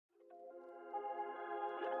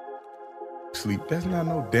sleep. That's not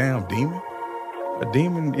no damn demon. A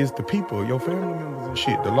demon is the people, your family members and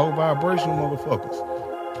shit. The low vibrational motherfuckers.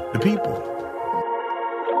 The people.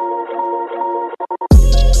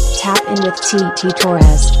 Tap in with TT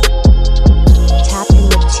Torres. Tap in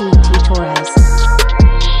with TT Torres.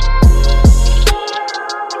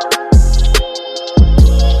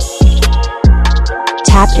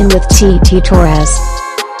 Tap in with TT Torres.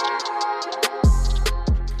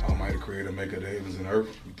 Almighty Creator, Maker of the heavens and earth,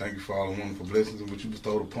 we thank you for all the wonderful blessings which you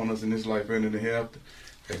bestowed upon us in this life and in the hereafter.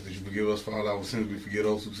 Ask that you forgive us for all our sins. We forget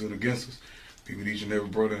those who sin against us. Be with each and every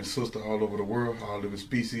brother and sister all over the world, all living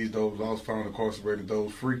species, those lost, found, incarcerated,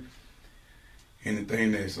 those free.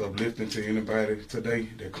 Anything that's uplifting to anybody today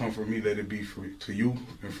that come from me, let it be to you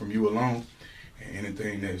and from you alone. And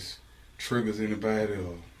anything that's triggers anybody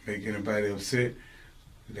or make anybody upset,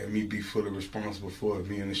 let me be fully responsible for it,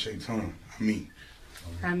 me and the shaitan. I mean.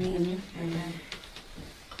 Amen.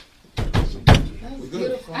 That was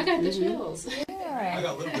beautiful. I got the chills. I got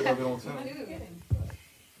a little bit of it on time.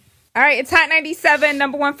 All right, it's Hot 97.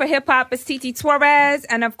 Number one for hip hop is TT Torres.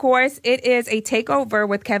 And of course, it is a takeover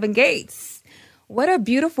with Kevin Gates. What a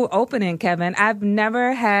beautiful opening, Kevin. I've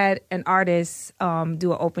never had an artist do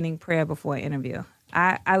an opening prayer before an interview.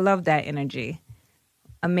 I love that energy.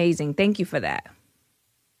 Amazing. Thank you for that.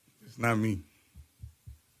 It's not me.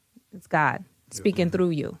 It's God speaking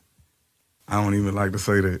through you. I don't even like to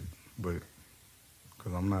say that, but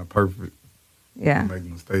because I'm not perfect. Yeah. I make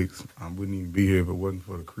mistakes. I wouldn't even be here if it wasn't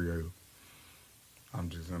for the Creator. I'm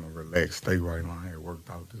just in a relaxed state right now. I had worked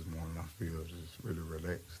out this morning. I feel just really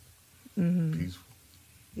relaxed, peaceful.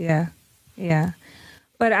 Yeah, yeah.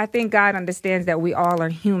 But I think God understands that we all are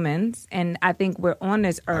humans, and I think we're on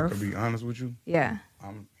this earth. I can be honest with you. Yeah.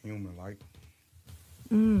 I'm human-like.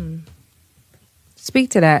 Speak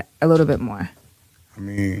to that a little bit more. I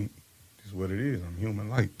mean, it's what it is. I'm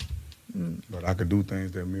human-like. But I could do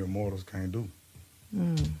things that mere mortals can't do.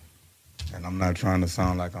 And I'm not trying to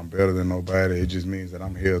sound like I'm better than nobody. It just means that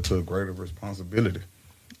I'm held to a greater responsibility.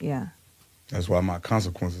 Yeah. That's why my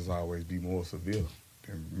consequences always be more severe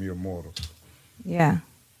than mere mortals. Yeah.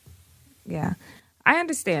 Yeah. I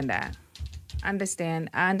understand that. I understand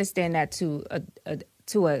that to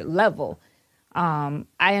a level. I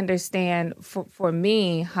understand for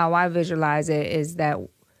me, how I visualize it is that,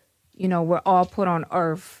 you know, we're all put on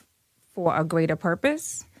earth for a greater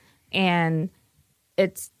purpose, and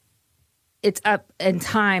it's up, and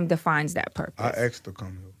time defines that purpose. I asked to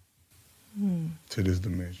come here to this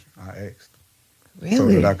dimension. I asked. Really? So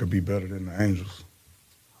that I could be better than the angels.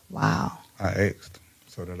 Wow. I asked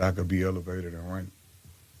so that I could be elevated in rank.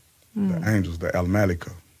 The angels, the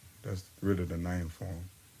Al-Malika, that's really the name for them.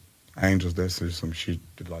 Angels, that's just some shit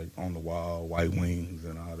that, like on the wall, white wings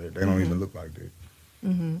and all that. They don't even look like that.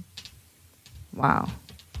 Wow.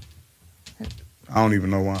 I don't even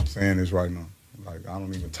know why I'm saying this right now. Like, I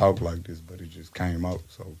don't even talk like this, but it just came out,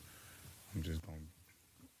 so I'm just going to.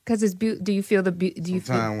 Because it's do you feel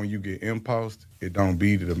Sometimes when you get impulsed, it don't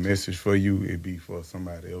be the message for you, it be for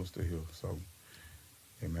somebody else to hear. So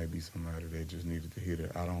it may be somebody that just needed to hear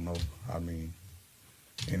that. I don't know. I mean,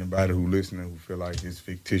 anybody who listening who feel like it's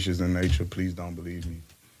fictitious in nature, please don't believe me.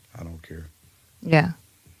 I don't care. Yeah.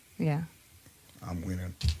 Yeah. I'm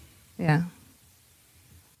winning. Yeah.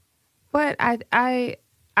 But I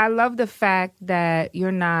love the fact that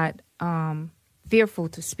you're not fearful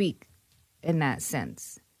to speak in that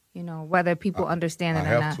sense. You know, whether people understand it or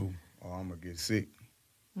not. I have to, or I'm going to get sick.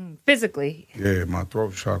 Physically. Yeah, my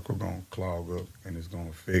throat chakra going to clog up, and it's going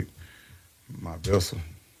to affect my vessel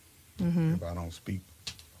if I don't speak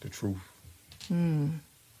the truth.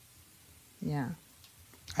 Yeah.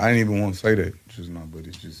 I didn't even want to say that just now, but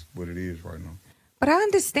it's just what it is right now. But I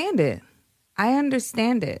understand it. I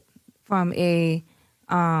understand it from a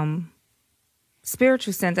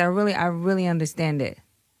spiritual sense. I really understand it.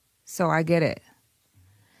 So I get it.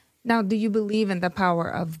 Now, do you believe in the power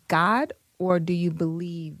of God, or do you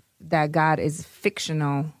believe that God is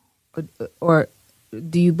fictional, or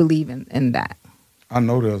do you believe in that? I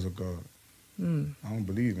know there's a God. I don't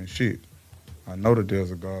believe in shit. I know that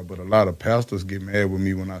there's a God, but a lot of pastors get mad with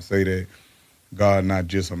me when I say that God not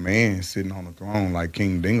just a man sitting on the throne like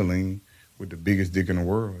King Dingaling with the biggest dick in the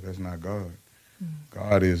world. That's not God.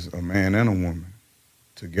 God is a man and a woman.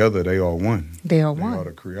 Together, they are one. They are one. They are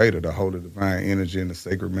the creator, the holy divine energy and the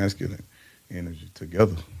sacred masculine energy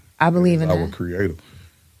together. I believe in our that. creator.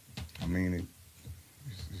 I mean,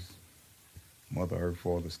 it's Mother Earth,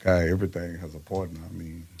 Father Sky, everything has a partner. I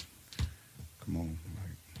mean, come on.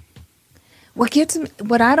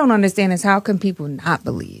 What I don't understand is how can people not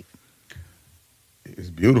believe?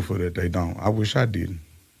 It's beautiful that they don't. I wish I didn't.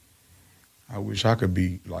 I wish I could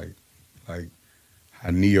be like like how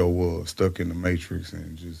Neo was stuck in the Matrix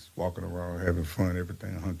and just walking around having fun,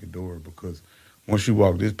 everything hunky-dory. Because once you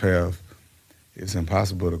walk this path, it's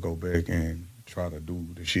impossible to go back and try to do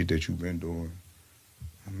the shit that you've been doing.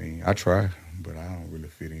 I mean, I try, but I don't really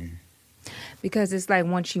fit in. Because it's like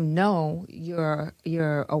once you know,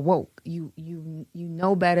 you're awoke. You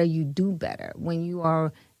know better. You do better. When you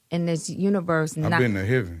are in this universe, I've been to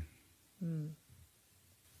heaven.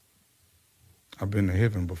 I've been to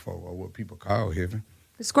heaven before, or what people call heaven.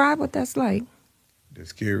 Describe what that's like. The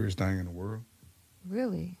scariest thing in the world.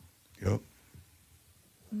 Really? Yep.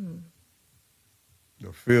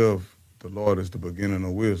 The fear of the Lord is the beginning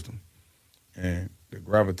of wisdom. And the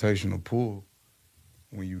gravitational pull,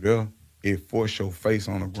 when you there, it force your face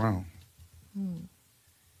on the ground.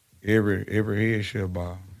 Every head shall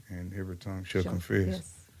bow and every tongue shall confess.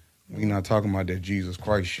 Yes. We not talking about that Jesus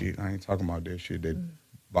Christ shit. I ain't talking about that shit, that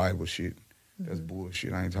Bible shit. That's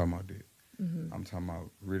bullshit. I ain't talking about that. I'm talking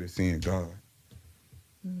about really seeing God.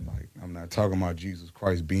 Like, I'm not talking about Jesus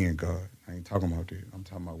Christ being God. I ain't talking about that. I'm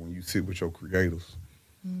talking about when you sit with your creators.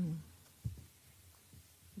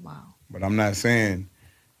 Wow. But I'm not saying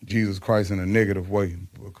Jesus Christ in a negative way,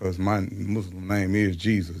 because my Muslim name is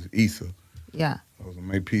Jesus, Isa. Yeah. So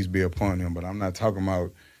may peace be upon him. But I'm not talking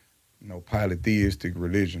about no polytheistic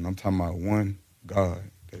religion. I'm talking about one God.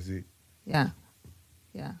 That's it. Yeah.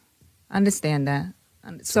 Yeah. Understand that.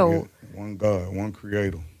 So, Yeah, one God, one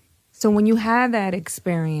creator. so when you had that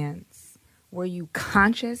experience, were you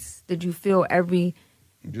conscious? Did you feel every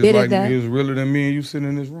Just bit like of that? it was realer than me and you sitting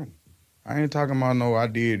in this room. I ain't talking about no I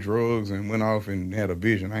did drugs and went off and had a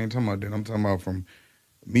vision. I ain't talking about that. I'm talking about from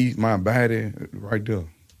me, my body, right there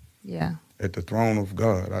Yeah. at the throne of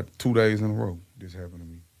God. 2 days in a row this happened to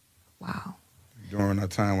me. Wow. During that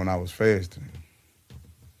time when I was fasting.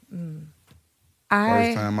 First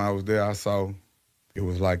I time I was there, I saw it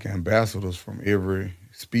was like ambassadors from every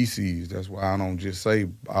species. That's why I don't just say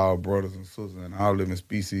all brothers and sisters and all living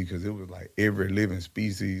species, because it was like every living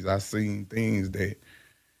species. I seen things that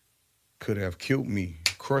could have killed me,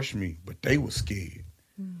 crushed me, but they were scared.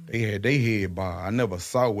 They had their head bowed. I never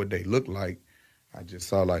saw what they looked like. I just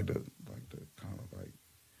saw like the kind of like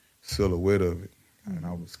silhouette of it, and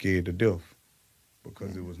I was scared to death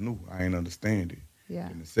because it was new. I ain't understand it. yeah.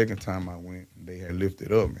 And the second time I went, they had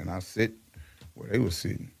lifted up, and I sit where they were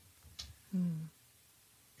sitting.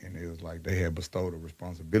 And it was like they had bestowed a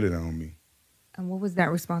responsibility on me And what was that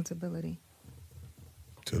responsibility?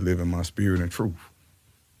 to live in my spirit and truth.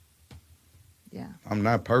 Yeah. I'm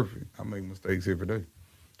not perfect. I make mistakes every day,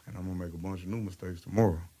 and I'm going to make a bunch of new mistakes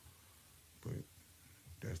tomorrow. But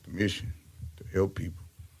that's the mission, to help people.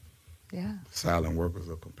 Yeah. Silent workers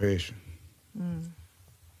of compassion.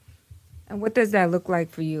 And what does that look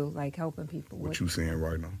like for you, like helping people? What you seeing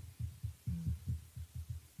right now.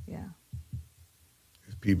 Yeah.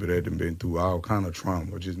 It's people that have been through all kind of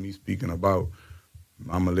trauma. Just me speaking about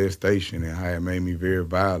my molestation and how it made me very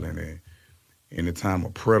violent. And anytime a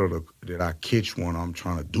predator that I catch one, I'm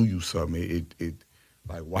trying to do you something. It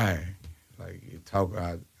like, why? Like,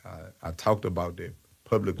 I talked about that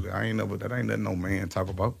publicly. That ain't nothing no man talk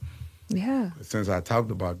about. Yeah. But since I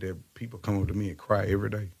talked about that, people come up to me and cry every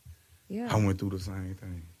day. Yeah. I went through the same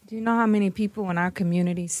thing. Do you know how many people in our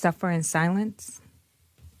community suffer in silence?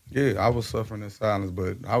 Yeah, I was suffering in silence,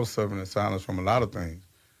 but I was suffering in silence from a lot of things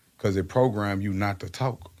because it programmed you not to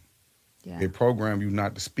talk. Yeah. It programmed you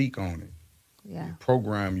not to speak on it. Yeah. It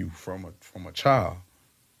programmed you from a child.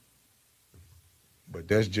 But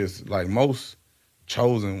that's just like most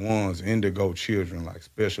chosen ones, indigo children, like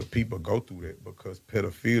special people go through that because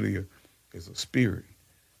pedophilia is a spirit.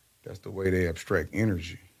 That's the way they abstract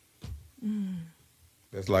energy.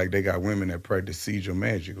 That's like they got women that practice seizure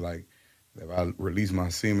magic. Like, if I release my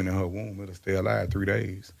semen in her womb, it'll stay alive 3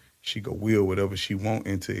 days. She could will whatever she want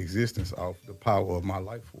into existence off the power of my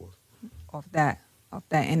life force. Off that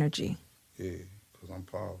energy. Yeah, because I'm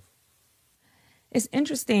powerful. It's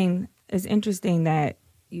interesting. It's interesting that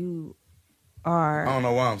you are. I don't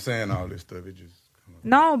know why I'm saying all this stuff. It just kind of...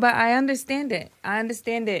 No, but I understand it. I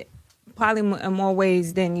understand it probably in more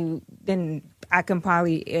ways than I can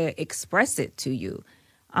probably express it to you.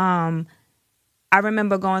 I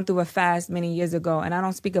remember going through a fast many years ago, and I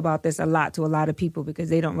don't speak about this a lot to a lot of people because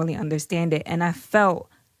they don't really understand it. And I felt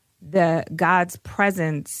God's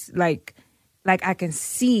presence, like I can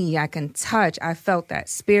see, I can touch. I felt that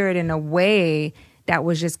spirit in a way that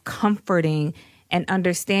was just comforting and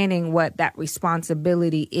understanding what that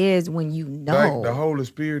responsibility is when you know. Like the Holy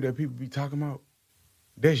Spirit that people be talking about,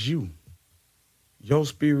 that's you. Your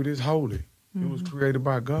spirit is holy. It was created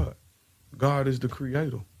by God. God is the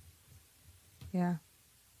creator. Yeah.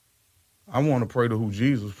 I want to pray to who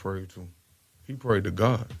Jesus prayed to. He prayed to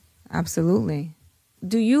God. Absolutely.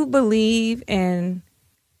 Do you believe in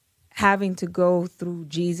having to go through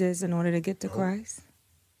Jesus in order to get to Christ?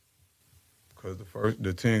 Because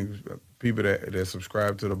the 10 people that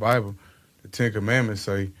subscribe to the Bible, the 10 Commandments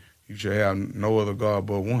say you should have no other God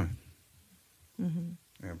but one.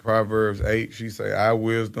 Mm-hmm. And Proverbs 8, she say, "Our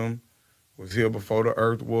wisdom was here before the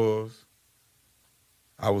earth was.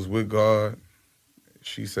 I was with God."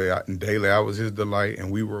 She say, "Daily I was his delight,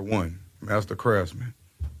 and we were one." Master craftsman,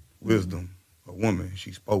 wisdom, a woman.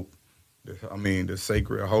 She spoke. The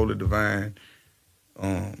sacred, holy, divine,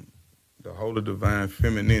 the holy, divine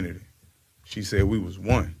femininity. She said we was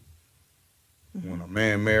one. Mm-hmm. When a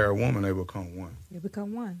man marry a woman, they become one. They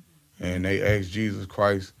become one. And they asked Jesus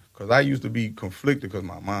Christ, because I used to be conflicted because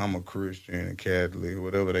my mom a Christian and Catholic,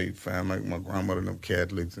 whatever they found, like my grandmother and them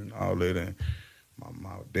Catholics and all that, and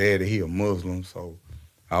my daddy, he a Muslim, so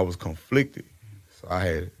I was conflicted. So I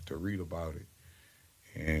had to read about it.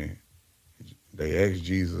 And they asked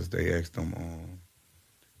Jesus, they asked him,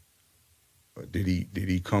 did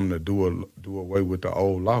he come to do away with the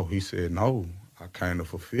old law? He said, "No, I kind of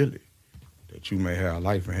fulfill it, that you may have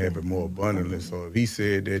life and have it more abundantly." So if he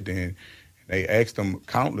said that, then they asked him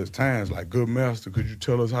countless times, like, "Good master, could you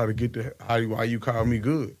tell us how to get to why you call me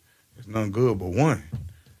good? There's none good but one."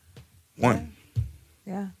 One.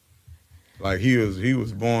 Yeah. Like he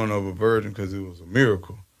was born of a virgin because it was a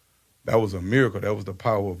miracle. That was a miracle. That was the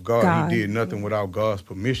power of God. He did nothing without God's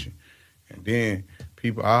permission. And then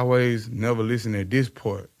people always never listen at this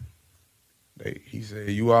part. He said,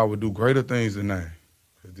 "You all will do greater things than I."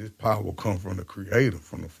 Because this power will come from the Creator,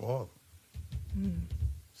 from the Father. Mm.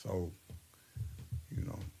 So,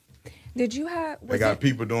 Did you have... They got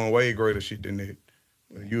people doing way greater shit than that.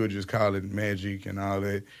 You would just call it magic and all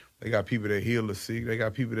that. They got people that heal the sick. They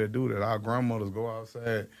got people that do that. Our grandmothers go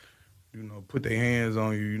outside, put their hands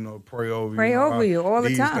on you, pray over you. Pray over you all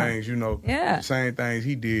the time. These things, Yeah. The same things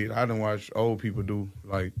he did. I done watch old people do.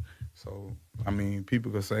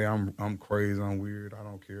 People could say I'm crazy, I'm weird. I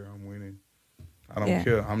don't care. I'm winning. I don't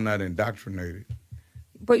care. I'm not indoctrinated.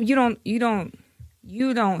 But you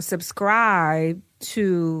don't subscribe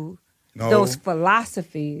to those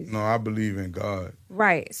philosophies. No, I believe in God.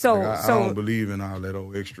 Right. So I don't believe in all that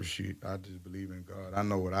old extra shit. I just believe in God. I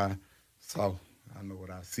know what I saw. I know what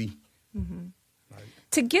I see. Mm-hmm.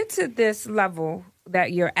 To get to this level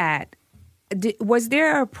that you're at, was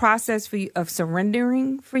there a process for you of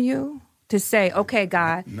surrendering for you to say, "Okay,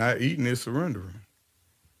 God"? Not eating is surrendering.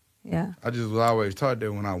 Yeah. I just was always taught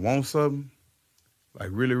that when I want something, like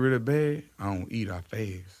really, really bad, I don't eat. I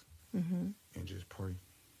fast and just pray.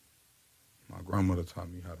 My grandmother taught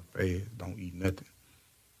me how to fast. Don't eat nothing.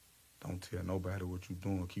 Don't tell nobody what you're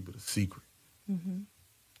doing. Keep it a secret. And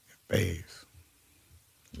fast.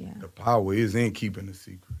 Yeah. The power is in keeping a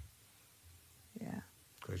secret. Yeah.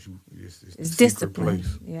 Because it's discipline.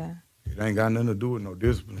 Place. Yeah. It ain't got nothing to do with no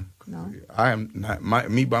discipline. No. I am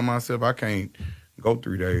not me by myself. I can't go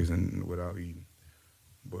 3 days without eating.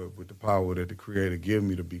 But with the power that the Creator give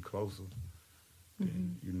me to be closer,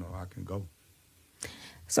 then, I can go.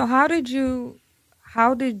 So how did you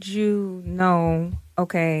know,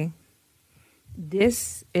 okay,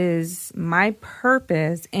 this is my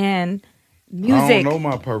purpose and music? I don't know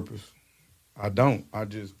my purpose. I don't. I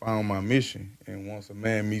just found my mission. And once a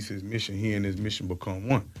man meets his mission, he and his mission become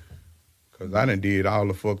one. Because I done did all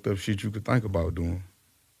the fucked up shit you could think about doing.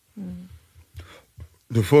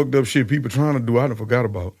 The fucked up shit people trying to do, I done forgot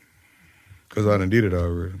about. Because I done did it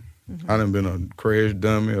already. I done been a crash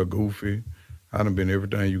dummy, a goofy. I done been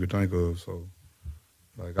everything you could think of. So,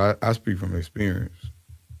 I speak from experience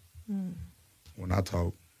when I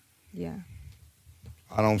talk. Yeah.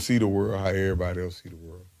 I don't see the world how everybody else see the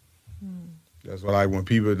world. That's why, when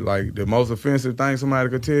people, the most offensive thing somebody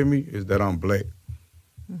could tell me is that I'm black.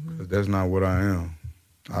 Because that's not what I am.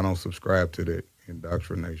 I don't subscribe to that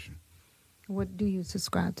indoctrination. What do you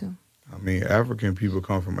subscribe to? African people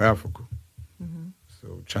come from Africa.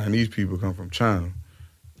 So Chinese people come from China.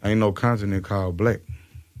 Ain't no continent called black.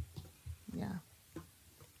 Yeah.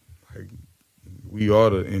 We are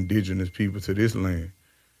the indigenous people to this land.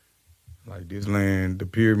 This land, the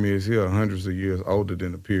pyramids here are hundreds of years older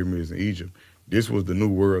than the pyramids in Egypt. This was the new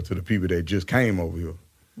world to the people that just came over here.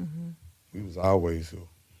 We was always here.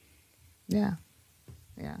 Yeah.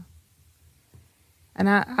 Yeah. And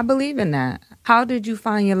I believe in that. How did you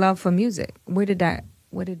find your love for music? Where did that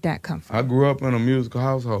come from? I grew up in a musical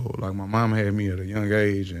household. My mom had me at a young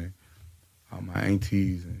age, and all my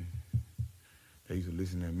aunties, and they used to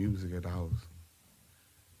listen to music at the house.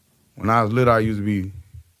 When I was little, I used to be,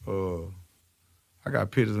 I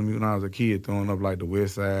got pictures of me when I was a kid throwing up the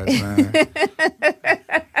West Side sign.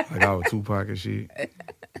 Like I was Tupac and shit.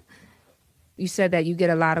 You said that you get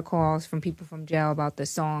a lot of calls from people from jail about the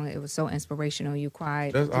song. It was so inspirational. You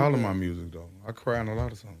cried. That's all of my music though. I cry in a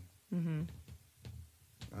lot of songs. Mm-hmm.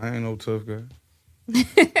 I ain't no tough guy.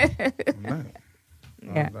 I'm not.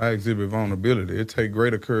 Yeah. I exhibit vulnerability. It take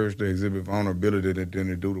greater courage to exhibit vulnerability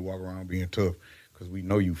than it do to walk around being tough, because we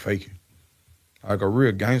know you faking. Like a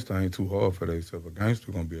real gangster ain't too hard for themselves. A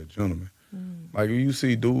gangster gonna be a gentleman. Like if you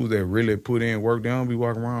see dudes that really put in work, they don't be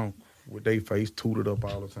walking around with their face tooted up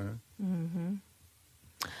all the time. Mm-hmm.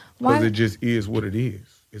 Because it just is what it is.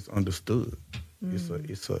 It's understood. It's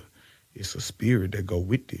a spirit that go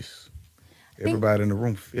with this. Everybody in the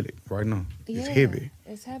room feel it right now. It's heavy.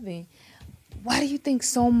 It's heavy. Why do you think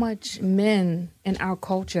so much men in our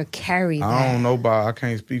culture carry that? I don't know, but I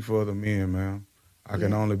can't speak for other men, man. I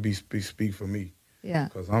can only speak for me. Yeah.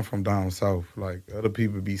 Because I'm from down south. Like, other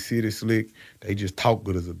people be city slick. They just talk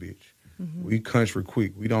good as a bitch. Mm-hmm. We country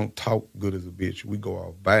quick. We don't talk good as a bitch. We go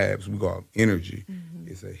off vibes. We go off energy. Mm-hmm.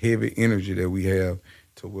 It's a heavy energy that we have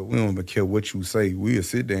to where we don't even care what you say. We'll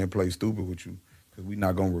sit there and play stupid with you because we're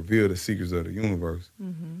not going to reveal the secrets of the universe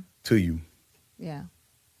to you. Yeah.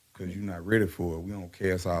 Because you're not ready for it. We don't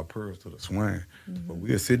cast our pearls to the swine. But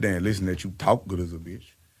we'll sit there and listen that you talk good as a bitch.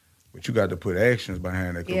 But you got to put actions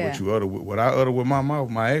behind it. Because what I utter with my mouth,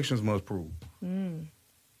 my actions must prove.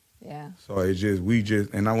 Yeah. So it's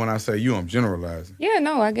just, and now when I say you, I'm generalizing. Yeah,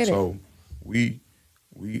 no, I get it. So we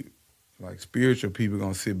like spiritual people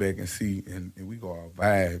gonna sit back and see, and we go off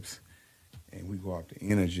vibes, and we go off the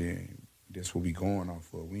energy, and that's what we going off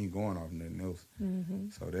for. We ain't going off nothing else.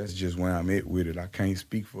 So that's just where I'm at with it. I can't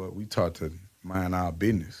speak for it. We taught to mind our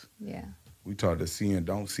business. Yeah. We taught to see and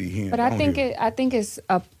don't see, hear and But don't I think it's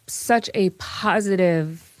such a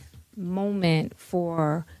positive moment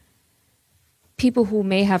for people who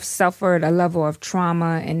may have suffered a level of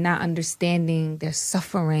trauma and not understanding their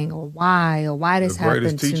suffering or why this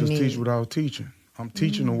happened to me. The greatest teachers teach without teaching. I'm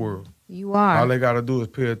teaching the world. You are. All they got to do is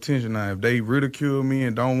pay attention. Now, if they ridicule me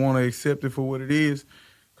and don't want to accept it for what it is,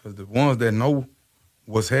 because the ones that know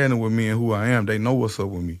what's happening with me and who I am, they know what's up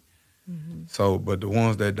with me. So, but the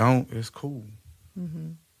ones that don't, it's cool.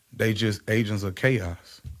 They just agents of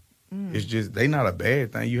chaos. It's just, they not a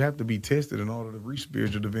bad thing. You have to be tested in order to reach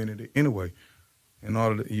spiritual divinity anyway. In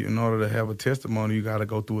order to have a testimony, you got to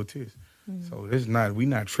go through a test. So we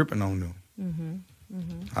not tripping on them.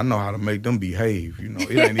 I know how to make them behave. You know,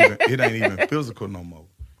 it ain't even physical no more.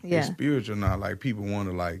 Yeah. It's spiritual now. Like people want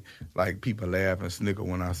to like people laugh and snicker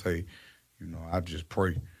when I say, you know, I just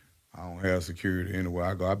pray. I don't have security anywhere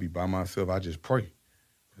I go. I be by myself. I just pray.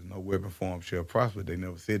 Because no weapon formed shall prosper. They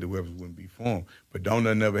never said the weapons wouldn't be formed. But don't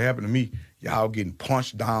nothing ever happen to me. Y'all getting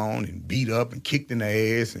punched down and beat up and kicked in the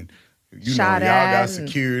ass and you know, y'all got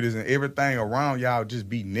securities and everything around y'all just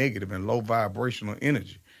be negative and low vibrational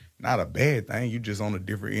energy. Not a bad thing. You just on a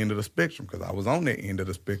different end of the spectrum, because I was on that end of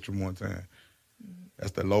the spectrum one time.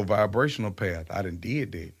 That's the low vibrational path. I done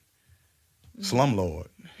did that. Slumlord,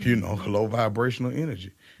 you know, low vibrational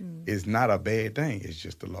energy. It's not a bad thing. It's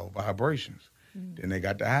just the low vibrations. Then they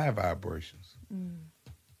got the high vibrations.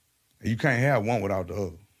 You can't have one without the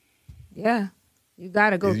other. Yeah. You got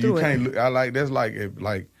to go through it. I like, that's like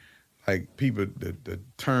people, the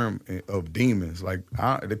term of demons. Like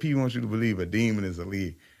the people want you to believe a demon is a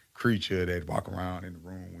little creature that walk around in the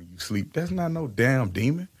room when you sleep. That's not no damn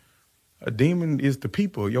demon. A demon is the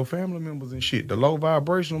people, your family members and shit. The low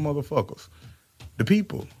vibrational motherfuckers. The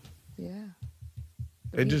people. Yeah.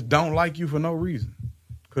 They just don't like you for no reason.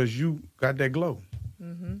 Because you got that glow.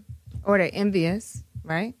 Or they're envious,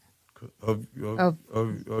 right? Of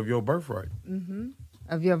your birthright.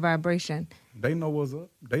 Of your vibration. They know what's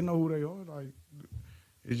up. They know who they are. Like,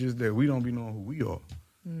 it's just that we don't be knowing who we are.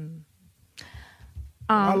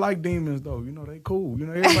 I like demons though. You know, they cool. You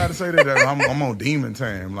know, everybody say that I'm on demon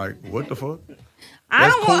time. Like, what the fuck?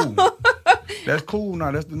 That's cool. That's cool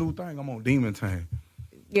now. That's the new thing. I'm on demon time.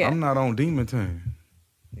 Yeah. I'm not on demon time.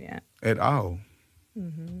 Yeah. At all.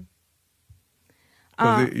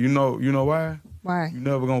 Cause you know why? Why? You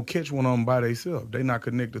never gonna catch one of them by themselves. They not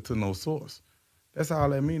connected to no source. That's all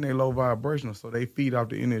that mean. They low vibrational, so they feed off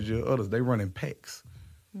the energy of others. They run in packs.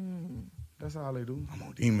 That's all they do. I'm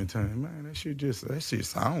on demon time, man. That shit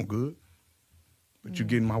sound good. But you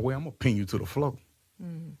get in my way, I'm gonna pin you to the floor.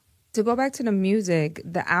 To go back to the music,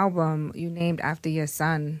 the album you named after your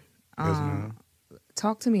son. Yes, ma'am.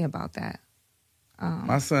 Talk to me about that.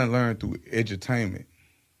 My son learned through edutainment.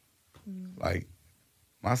 Like,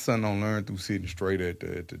 my son don't learn through sitting straight at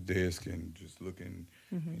the desk and just looking.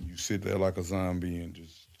 And you sit there like a zombie and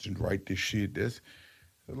just write this shit.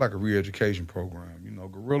 it's like a re-education program. You know,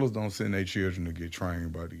 gorillas don't send their children to get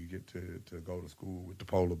trained, but to get to go to school with the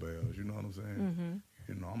polar bears. You know what I'm saying?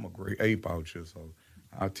 You know, I'm a great ape out here, so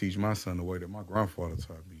I teach my son the way that my grandfather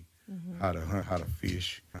taught me, how to hunt, how to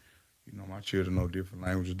fish. You know, my children know different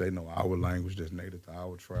languages. They know our language that's native to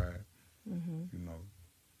our tribe. You know,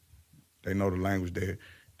 they know the language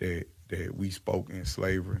that we spoke in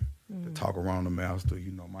slavery, to talk around the master.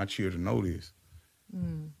 You know, my children know this.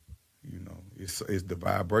 You know, it's the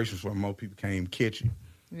vibrations where most people can't even catch it.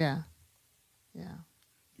 Yeah. Yeah.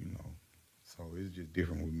 You know, so it's just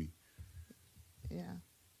different with me. Yeah.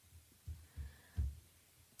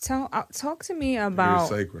 Talk to me about. It's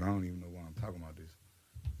sacred. I don't even know why I'm talking about this.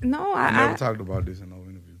 No, I never talked about this in no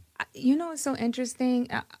interview. You know, it's so interesting.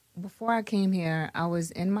 Before I came here, I was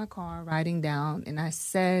in my car writing down, and I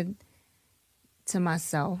said to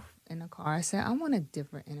myself in the car, I said, I want a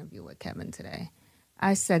different interview with Kevin today.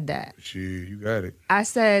 I said that. Shit, you got it. I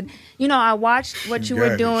said, you know, I watched what you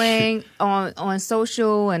were doing on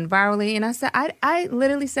social and virally, and I said, I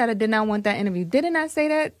literally said I did not want that interview. Didn't I say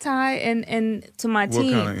that, Ty, and to my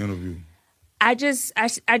team? What kind of interview? I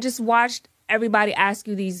just watched everybody ask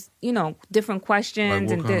you these, you know, different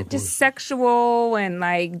questions, Like and just sexual and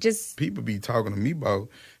like just. People be talking to me about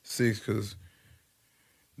sex because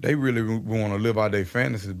they really want to live out their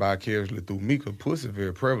fantasies vicariously through me, because pussy is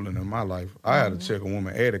very prevalent in my life. I had to check a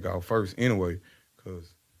woman addict out first anyway,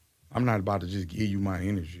 because I'm not about to just give you my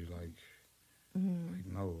energy. Like,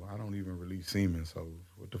 no, I don't even release semen, so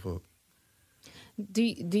what the fuck? Do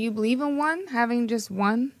you believe in having just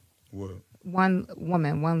one? What? One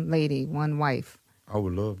woman, one lady, one wife. I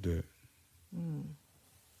would love that.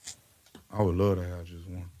 I would love to have just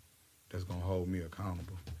one that's going to hold me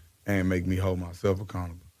accountable and make me hold myself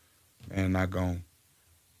accountable. And ain't gonna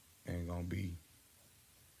be,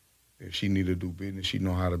 if she need to do business, she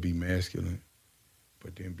know how to be masculine,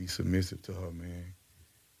 but then be submissive to her man.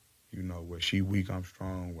 You know, where she weak, I'm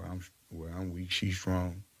strong. Where I'm weak, she's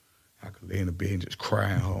strong. I could lay in the bed and just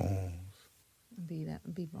cry in her arms. Be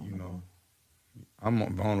vulnerable. You know,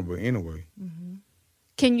 I'm vulnerable anyway.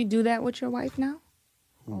 Can you do that with your wife now?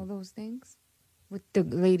 Who? All those things with the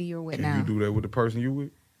lady you're with now. Can you do that with the person you with?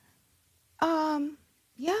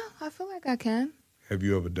 Yeah, I feel like I can. Have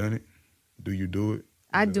you ever done it? Do you do it?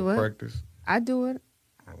 I Is it do a it. Practice? I do it.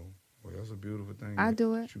 Oh, well, that's a beautiful thing. I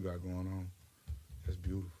do it. That you got going on. That's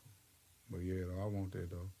beautiful. But yeah, though, I want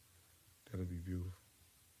that though. That'll be beautiful.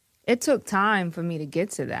 It took time for me to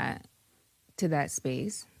get to that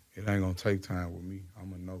space. It ain't gonna take time with me.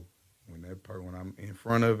 I'ma know when I'm in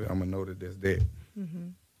front of it. I'ma know that that's that.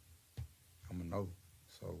 I'ma know.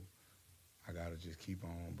 So I gotta just keep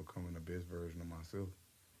on becoming the best version of myself.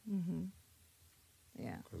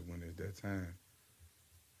 Yeah. Because when it's that time,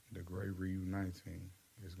 the great reuniting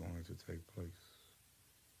is going to take place,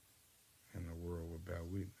 and the world will bear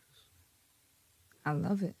witness. I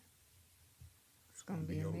love it. It's gonna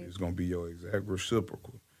be amazing. It's gonna be your exact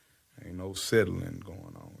reciprocal. Ain't no settling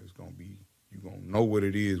going on. It's gonna be, you gonna know what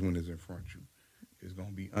it is when it's in front of you. It's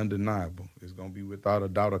gonna be undeniable. It's gonna be without a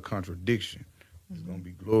doubt a contradiction. It's gonna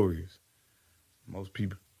be glorious. Most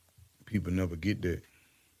people never get that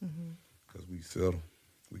because we settle.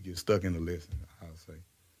 We get stuck in the lesson, I'll say.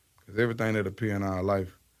 Because everything that appears in our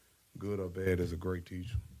life, good or bad, is a great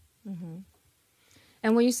teacher.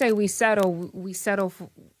 And when you say we settle for,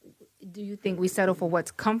 do you think we settle for what's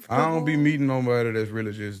comfortable? I don't be meeting nobody that's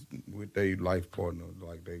really just with their life partner,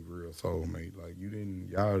 like they real soulmate. Like you didn't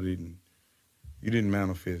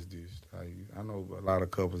manifest this. I know a lot of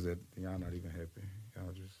couples that y'all not even happy.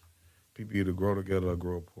 Y'all just, people either grow together or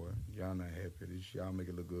grow apart. Y'all not happy. Y'all make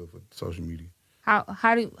it look good for social media.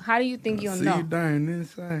 How do you think you'll see know? you dying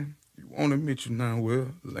inside. You won't admit you not well.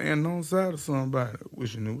 Laying on side of somebody,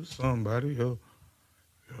 wishing it was somebody else.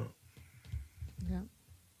 Yeah.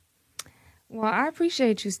 Well, I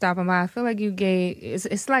appreciate you stopping by. I feel like you gave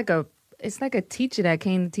it's like a teacher that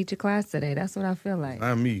came to teach a class today. That's what I feel like.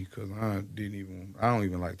 Not me, because I don't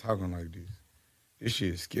even like talking like this. This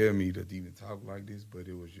shit scared me to even talk like this, but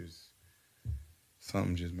it was just,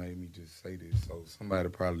 something just made me just say this. So somebody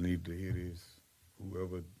probably needed to hear this.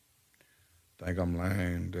 Whoever think I'm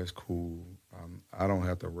lying, that's cool. I don't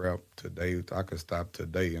have to rap today. I could stop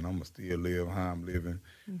today and I'm going to still live how I'm living.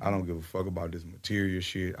 I don't give a fuck about this material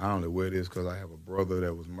shit. I only wear this because I have a brother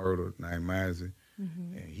that was murdered named Mizey,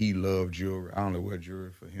 and he loved jewelry. I only wear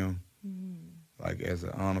jewelry for him, like as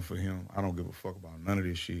an honor for him. I don't give a fuck about none of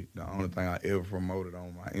this shit. The only thing I ever promoted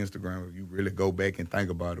on my Instagram, if you really go back and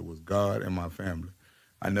think about it, was God and my family.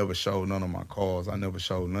 I never showed none of my cars. I never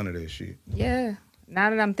showed none of that shit. Yeah. Now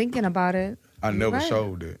that I'm thinking about it, I never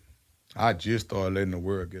showed that. I just started letting the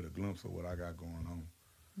world get a glimpse of what I got going on.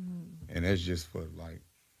 And that's just for, like,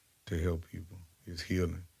 to help people. It's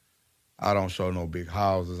healing. I don't show no big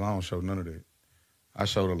houses. I don't show none of that. I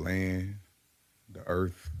show the land, the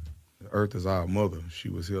earth. The earth is our mother. She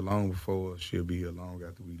was here long before us. She'll be here long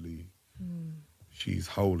after we leave. She's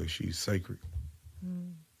holy. She's sacred.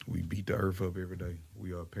 We beat the earth up every day.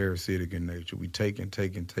 We are parasitic in nature. We take and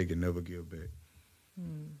take and take and never give back.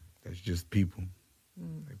 That's just people.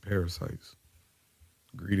 They're parasites.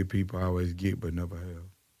 Greedy people always get but never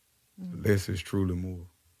have. Less is truly more.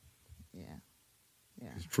 Yeah. Yeah.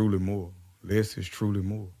 It's truly more. Less is truly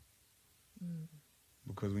more.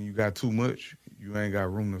 Because when you got too much, you ain't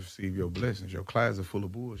got room to receive your blessings. Your closet full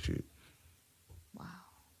of bullshit. Wow.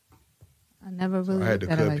 I never really I had to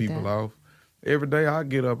looked at it cut like people that. off. Every day I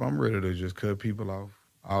get up, I'm ready to just cut people off.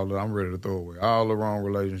 I'm ready to throw away all the wrong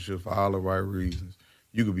relationships for all the right reasons.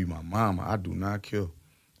 You could be my mama. I do not care.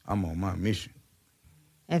 I'm on my mission.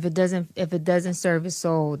 If it doesn't serve his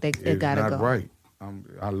soul, it It's gotta not go. right.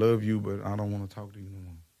 I love you, but I don't want to talk to you no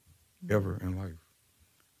more. Ever in life.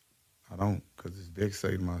 I don't, because it's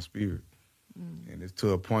vexating my spirit. And it's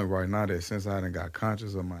to a point right now that since I done got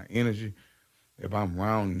conscious of my energy, if I'm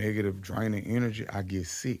around negative, draining energy, I get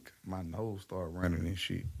sick. My nose start running and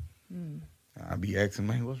shit. I be asking,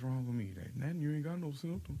 man, what's wrong with me? Nothing, you ain't got no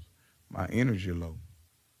symptoms. My energy low.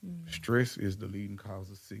 Stress is the leading cause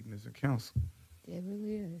of sickness and cancer. It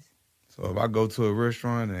really is. So if I go to a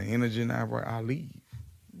restaurant and the energy not right, I leave.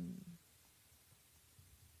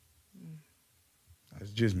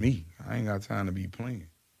 That's just me. I ain't got time to be playing.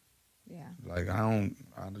 Yeah. Like I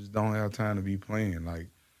just don't have time to be playing. Like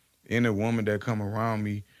any woman that come around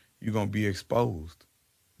me, you're gonna be exposed.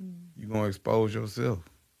 You're gonna expose yourself.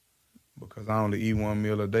 Because I only eat one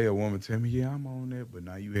meal a day, a woman tell me, yeah, I'm on that, but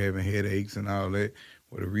now you having headaches and all that.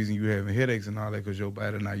 Well, the reason you having headaches and all that because your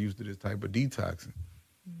body not used to this type of detoxing.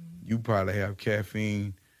 You probably have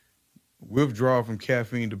caffeine, withdrawal from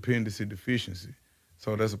caffeine dependency deficiency.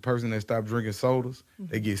 So that's a person that stopped drinking sodas,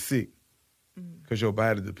 they get sick because your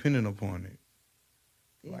body dependent upon it.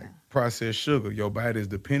 Yeah. Like processed sugar, your body is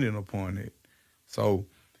dependent upon it. So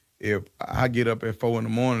if I get up at 4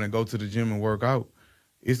 a.m. and go to the gym and work out,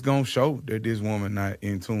 it's going to show that this woman not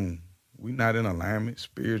in tune. We not in alignment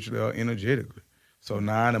spiritually or energetically. So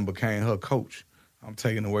now I done became her coach. I'm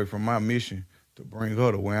taking away from my mission to bring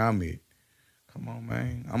her to where I'm at. Come on,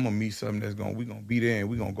 man. I'm going to meet something we going to be there and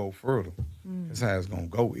we going to go further. That's how it's going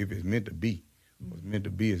to go if it's meant to be. What's meant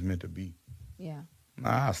to be is meant to be. Yeah.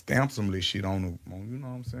 Nah, I stamp some of this shit on you know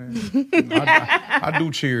what I'm saying? I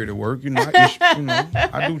do charity work,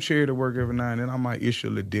 I do charity work every now and then. I might issue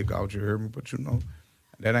a little dick out, you heard me? But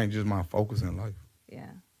that ain't just my focus in life.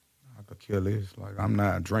 Yeah. I could kill this. Like, I'm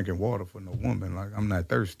not drinking water for no woman. Like, I'm not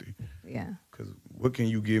thirsty. Yeah. Because what can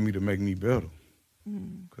you give me to make me better?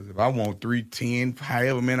 Because if I want 3, 10,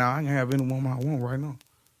 however many, I can have any woman I want right now.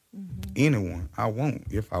 Anyone I want,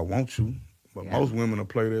 if I want you. But most women will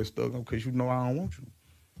play that stuff because I don't want you.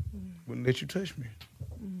 Wouldn't let you touch me.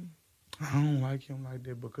 I don't like him like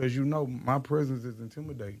that because my presence is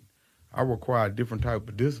intimidating. I require a different type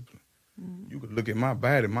of discipline. You could look at my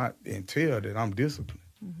body and tell that I'm disciplined.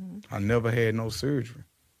 I never had no surgery.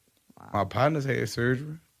 Wow. My partners had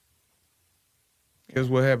surgery. Guess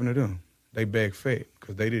what happened to them? They back fat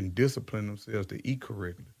because they didn't discipline themselves to eat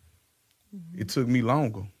correctly. It took me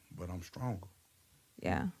longer, but I'm stronger.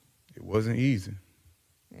 Yeah. It wasn't easy.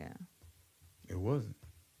 Yeah. It wasn't.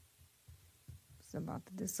 It's about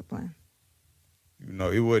the discipline.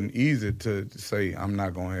 It wasn't easy to say I'm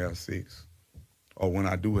not going to have sex. Or when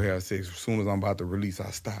I do have sex, as soon as I'm about to release,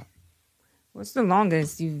 I stop. What's the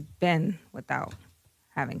longest you've been without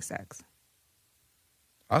having sex?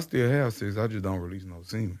 I still have sex. I just don't release no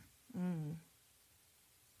semen.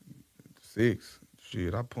 6.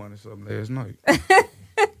 Shit, I pointed something last night.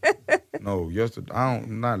 No, yesterday.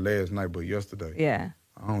 Not last night, but yesterday. Yeah.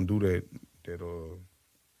 I don't do that.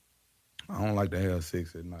 I don't like to have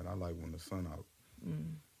sex at night. I like when the sun out.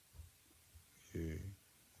 Yeah.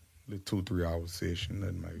 Little 2-3 hour session,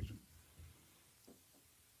 nothing major.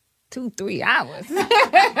 2-3 hours.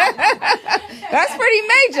 That's pretty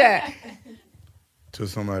major. To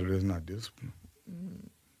somebody that's not disciplined.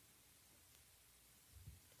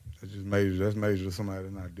 That's just major. That's major to somebody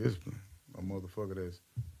that's not disciplined. A motherfucker that's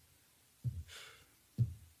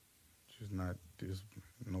just not disciplined.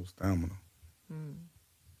 No stamina.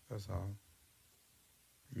 That's all.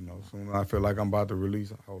 Soon as I feel like I'm about to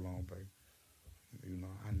release, hold on, baby.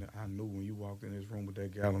 I knew when you walked in this room with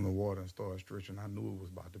that gallon of water and started stretching, I knew it was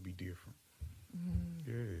about to be different.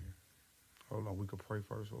 Yeah. Hold on, we could pray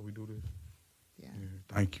first before we do this. Yeah.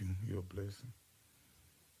 Thank you. You're a blessing.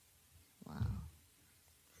 Wow.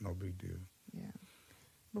 No big deal. Yeah.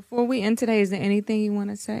 Before we end today, is there anything you want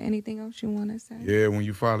to say? Anything else you want to say? Yeah, when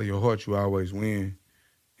you follow your heart, you always win.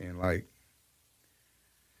 And like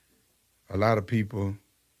a lot of people,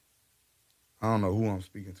 I don't know who I'm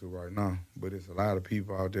speaking to right now, but it's a lot of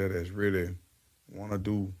people out there that's really want to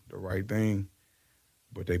do the right thing,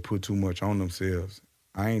 but they put too much on themselves.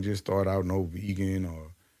 I ain't just start out no vegan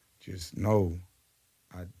or just no.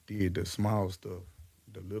 I did the small stuff.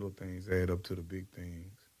 The little things add up to the big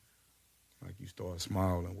things. Like you start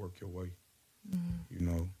small and work your way. You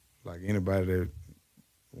know, like anybody that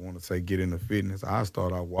want to say get into fitness, I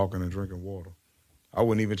start out walking and drinking water. I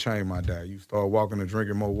wouldn't even change my diet. You start walking and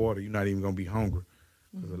drinking more water, you're not even going to be hungry.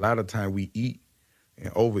 Because a lot of time we eat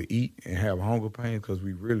and overeat and have hunger pains because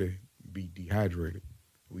we really be dehydrated.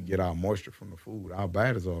 We get our moisture from the food. Our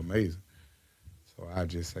bodies are amazing. So I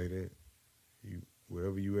just say that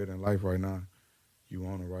wherever you at in life right now, you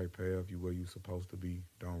on the right path. You where you supposed to be.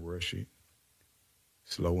 Don't rush it.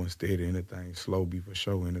 Slow and steady. Anything slow be for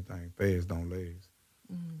sure. Anything fast don't last.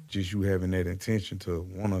 Just you having that intention to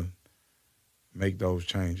want to make those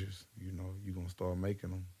changes, you know, you're going to start making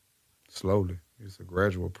them slowly. It's a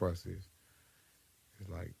gradual process. It's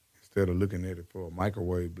like, instead of looking at it for a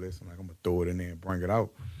microwave blessing, like I'm going to throw it in there and bring it out,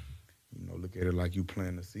 you know, look at it like you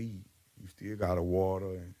plant a seed. You still got to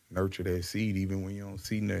water and nurture that seed even when you don't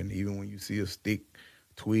see nothing, even when you see a stick,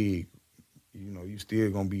 twig, you know, you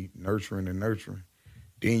still going to be nurturing and nurturing.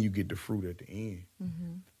 Then you get the fruit at the end.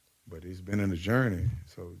 But it's been in a journey,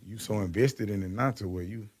 so you so invested in it not to where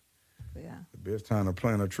you, the best time to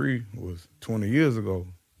plant a tree was 20 years ago.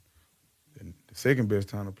 And the second best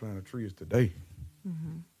time to plant a tree is today.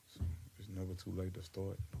 So it's never too late to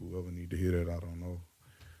start. Whoever need to hear that, I don't know.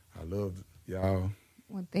 I love y'all.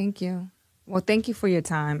 Well, thank you. Well, thank you for your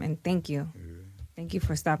time, and thank you. Yeah. Thank you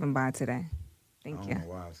for stopping by today. I Thank don't you. know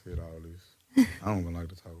why I said all this. I don't even like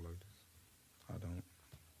to talk like this. I don't.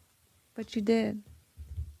 But you did.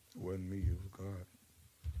 It wasn't me, it was God.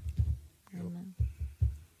 Yep. Amen.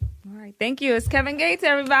 All right. Thank you. It's Kevin Gates,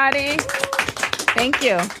 everybody. Thank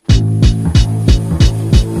you.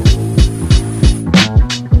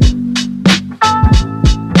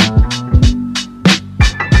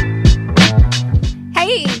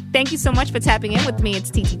 Hey, thank you so much for tapping in with me.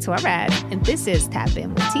 It's TT Torres, and this is Tap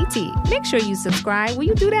In with TT. Make sure you subscribe. Will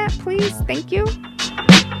you do that, please? Thank you.